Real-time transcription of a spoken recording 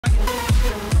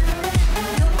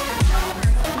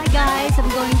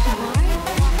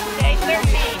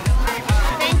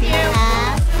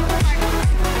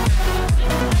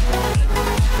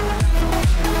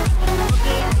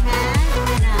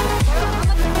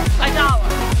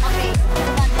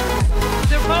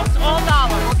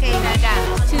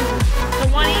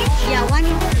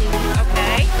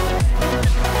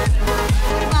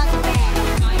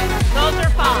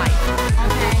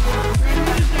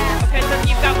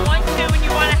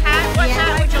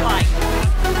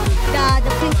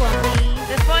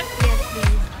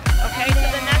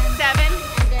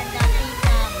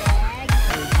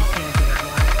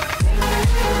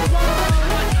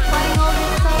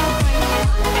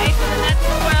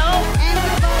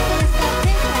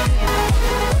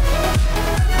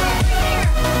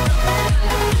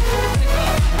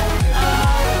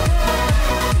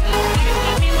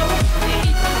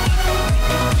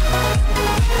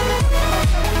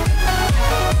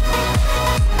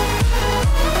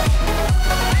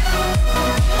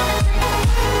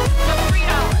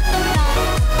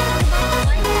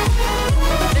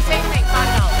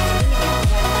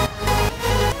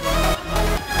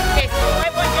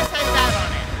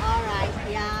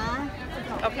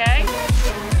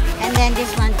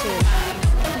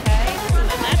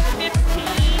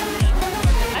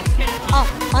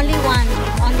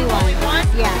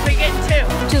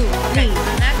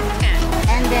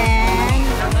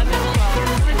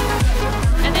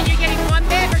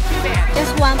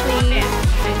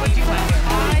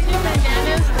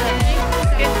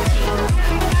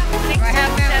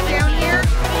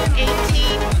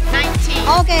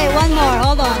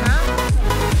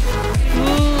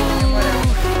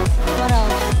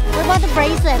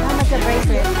bracelet? How much the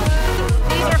bracelet?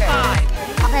 These are 5.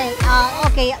 Okay,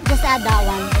 okay, just add that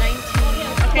one.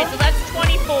 19. Okay, so that's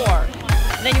 24.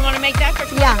 And then you want to make that for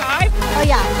 25? Yeah. Oh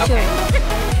yeah, okay. sure.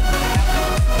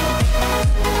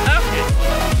 Okay.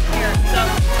 Here, so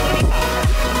 25.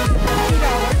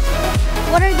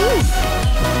 $2. What are these?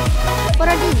 What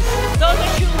are these? Those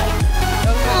are shoelaces.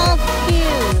 Oh,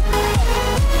 cute.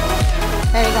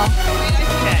 There you go.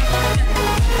 Okay.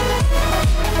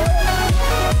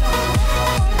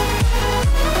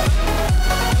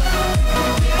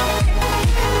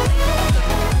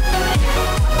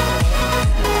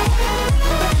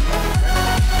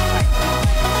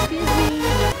 Excuse me.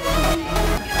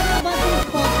 How about this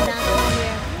coat that one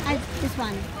here? This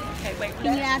one. Okay, wait.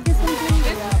 Can you add this one, please?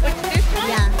 This one?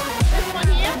 Yeah. This one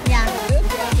here? Yeah.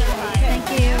 Thank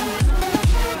you.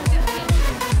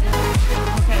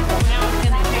 Okay, so now it's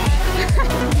going to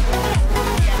change.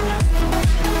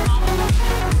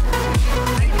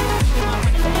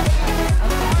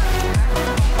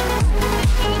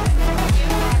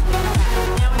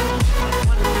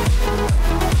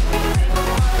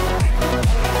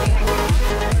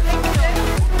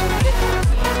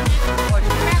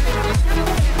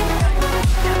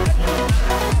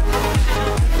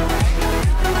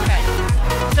 Okay,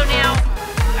 so now,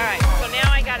 all right, so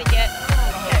now I got to get,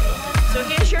 okay, so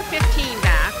here's your 15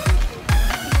 back,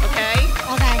 okay?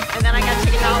 Okay. And then I got to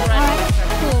take $1 out of Alright, it.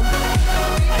 cool.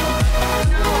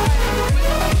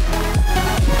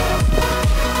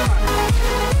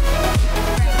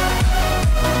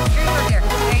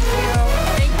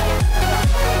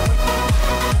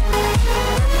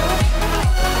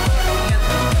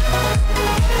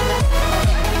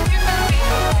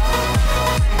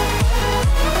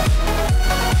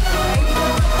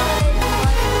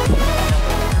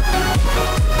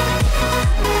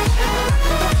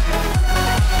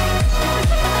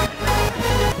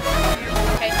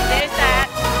 Okay, so there's that.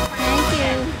 Thank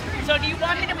you. So do you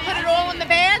want me to put it all in the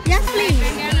bag? Yes, please.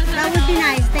 That would be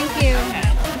nice. Thank you.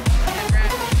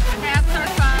 Hats are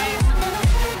 5.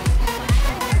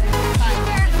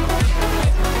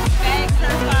 Bags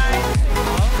are 5.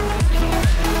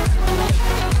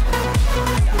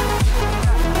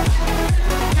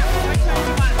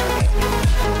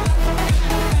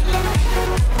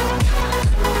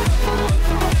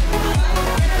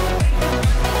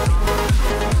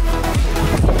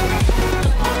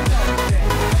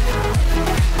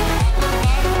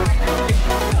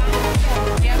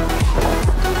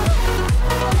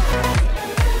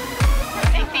 I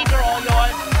think these are all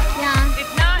yours. Yeah. If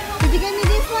not, Did you get me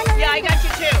this one already? yeah, I got you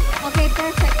too. Okay,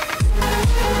 perfect.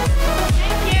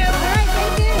 Thank you. Alright,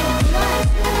 thank you. Bye.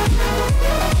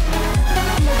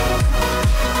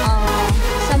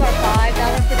 Some are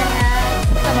 $5 for the hat.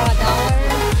 Some are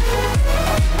 $1.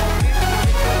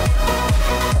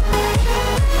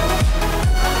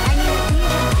 I need a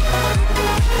t-shirt.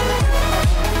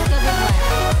 Let's go this way.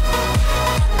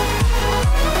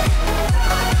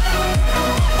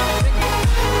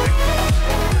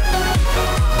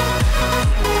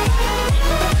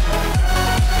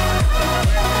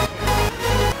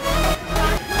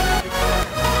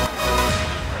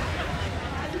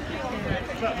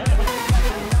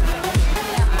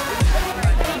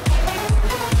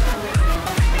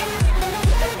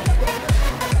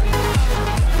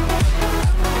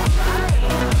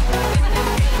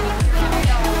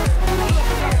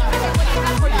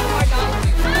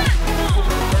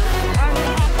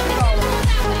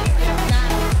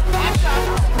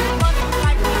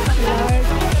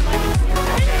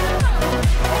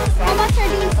 How much are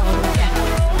these?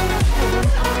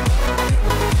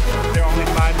 They're only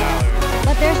 $5.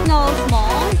 But there's no small.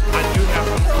 I do have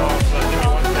some small, but give me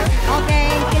 1 second. Okay,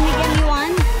 can you give me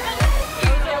one?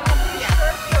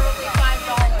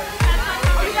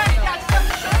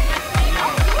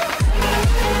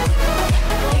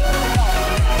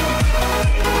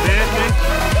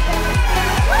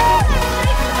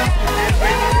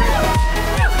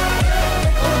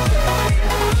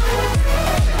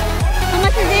 How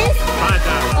much is this?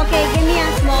 $5. Okay, give me a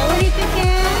small one if you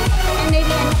can. And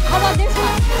maybe, how about this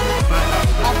one?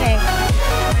 $5. Okay.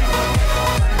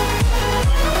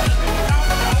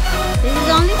 This is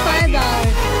only $5.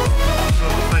 So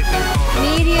it looks like they're all,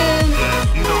 Medium. yeah,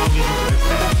 these are all medium to the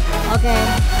same. Okay.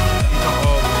 These are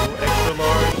all extra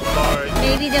large, large.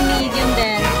 Maybe the medium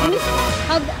then.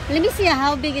 Let me see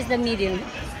how big is the medium.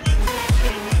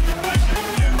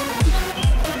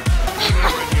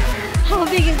 How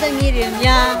big is the medium?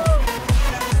 Yeah.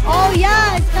 Oh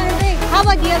yeah, it's kind of big. How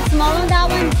about you have small on that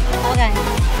one? Okay.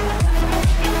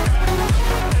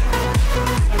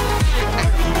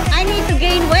 I need to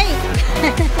gain weight.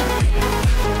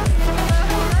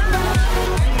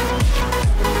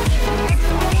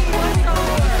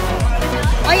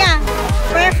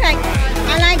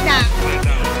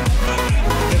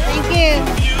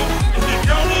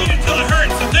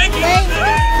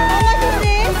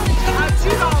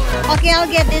 I'll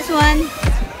get this one.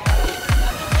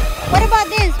 What about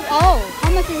this? Oh, how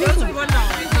much is this Those one? are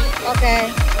 $1. Okay.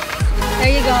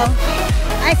 There you go.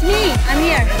 It's me. I'm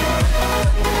here.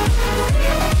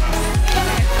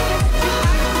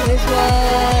 This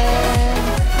one.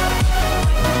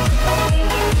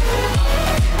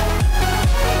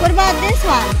 What about this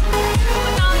one?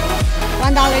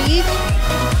 $1 each.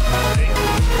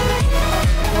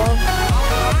 Oh,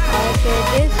 okay,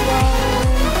 this one.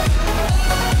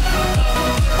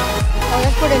 Oh,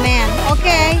 that's for the man.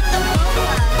 Okay.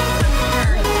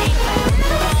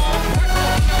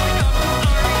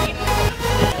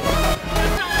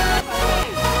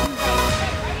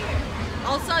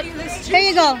 I'll sell you this. Here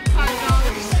you go.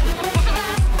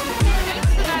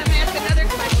 Another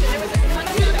question. There was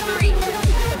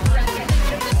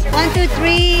 1, 2,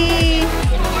 3,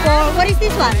 4. What is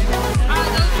this one? those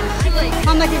are shoelaces.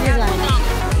 How much is this one?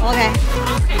 Okay.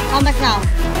 Okay. How much now?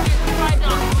 $5.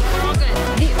 They're all good.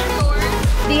 These are yours.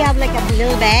 Do you have like a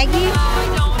little baggie? I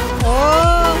don't.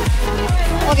 Oh.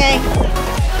 Okay.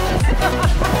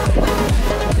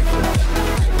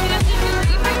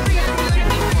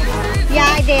 Yeah,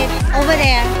 I did. Over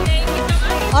there. Thank you so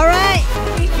much. All right.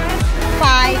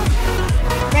 5.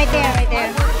 Right there, right there.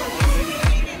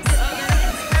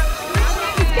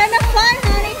 It's kind of fun,